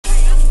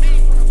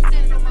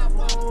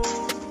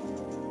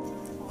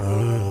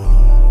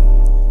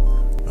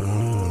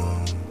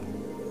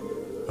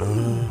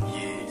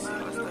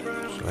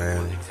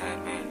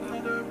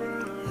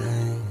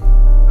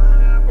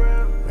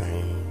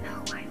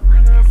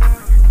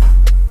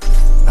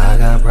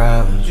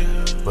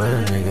but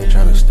a nigga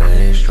tryna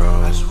stay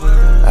strong.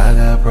 I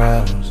got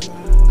problems,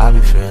 I be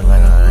feeling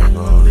like I ain't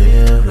gon'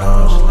 live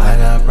long. I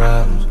got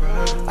problems,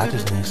 I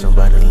just need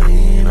somebody to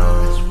lean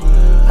on.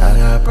 I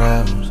got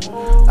problems,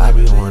 I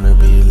be wanna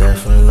be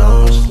left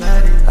alone.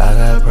 I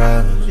got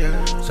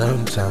problems,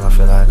 sometimes I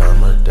feel like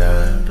I'ma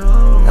die.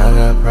 I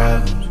got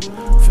problems,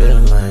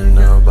 feeling like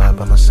nobody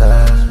by my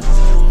side.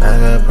 I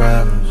got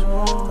problems,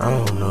 I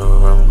don't know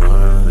if I'm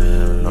gonna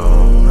live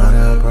long. I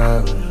got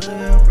problems,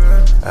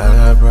 I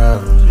got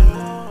problems.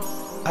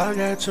 I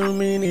got too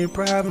many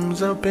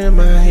problems up in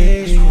my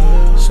head.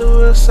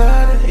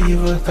 Suicide and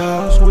evil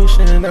thoughts,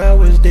 wishing I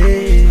was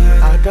dead.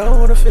 I don't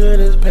wanna feel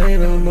this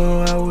pain no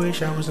more, I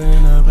wish I was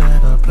in a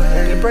better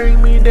place. They break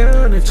me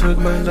down, they took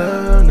my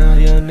love, now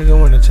young nigga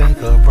wanna take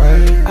a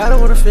break. I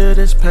don't wanna feel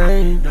this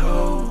pain,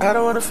 I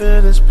don't wanna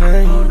feel this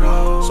pain.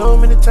 So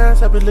many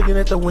times I be looking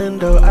at the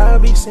window, I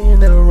be seeing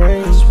the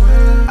rain.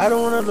 I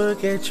don't wanna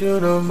look at you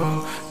no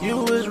more, you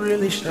was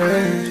really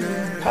strange.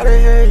 How the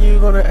hell you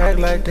gonna act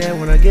like that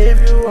when I gave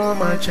you all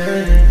my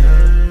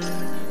change?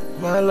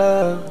 My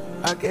love,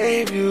 I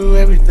gave you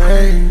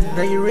everything,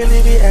 now you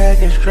really be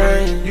acting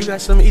strange. You got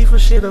some evil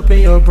shit up in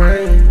your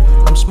brain.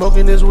 I'm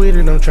smoking this weed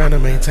and I'm trying to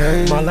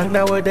maintain. My life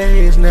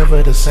nowadays is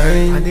never the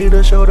same. I need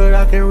a shoulder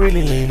I can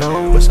really lean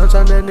on, but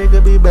sometimes that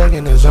nigga be back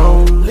in the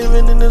zone.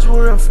 Living in this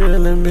world, I'm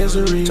feeling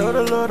misery. Told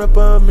the Lord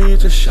above me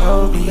to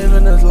show me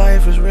living this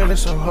life is really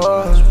so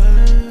hard.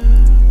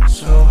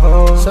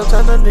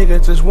 Sometimes a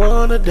nigga just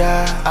wanna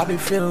die. I be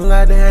feeling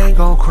like they ain't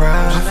gon'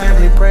 cry. My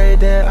family pray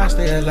that I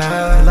stay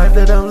alive. The life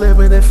that I'm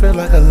living, it feel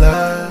like a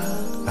lie.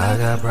 I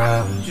got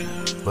problems,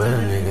 but a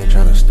nigga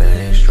tryna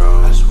stay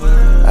strong.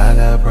 I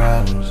got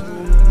problems,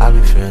 I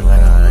be feeling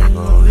like I ain't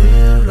gon'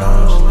 live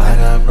long. I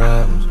got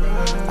problems,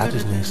 I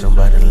just need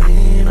somebody to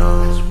lean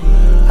on.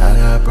 I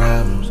got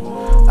problems,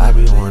 I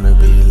be wanna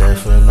be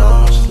left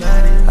alone.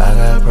 I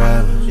got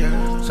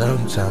problems,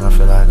 sometimes I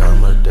feel like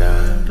I'ma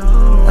die.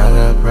 I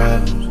got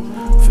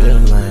problems,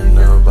 feeling like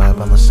nobody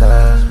by my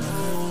side.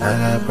 I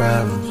got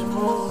problems,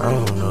 I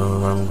don't know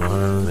if I'm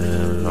gonna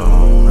live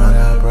long. I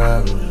got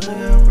problems,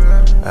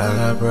 I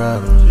got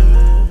problems.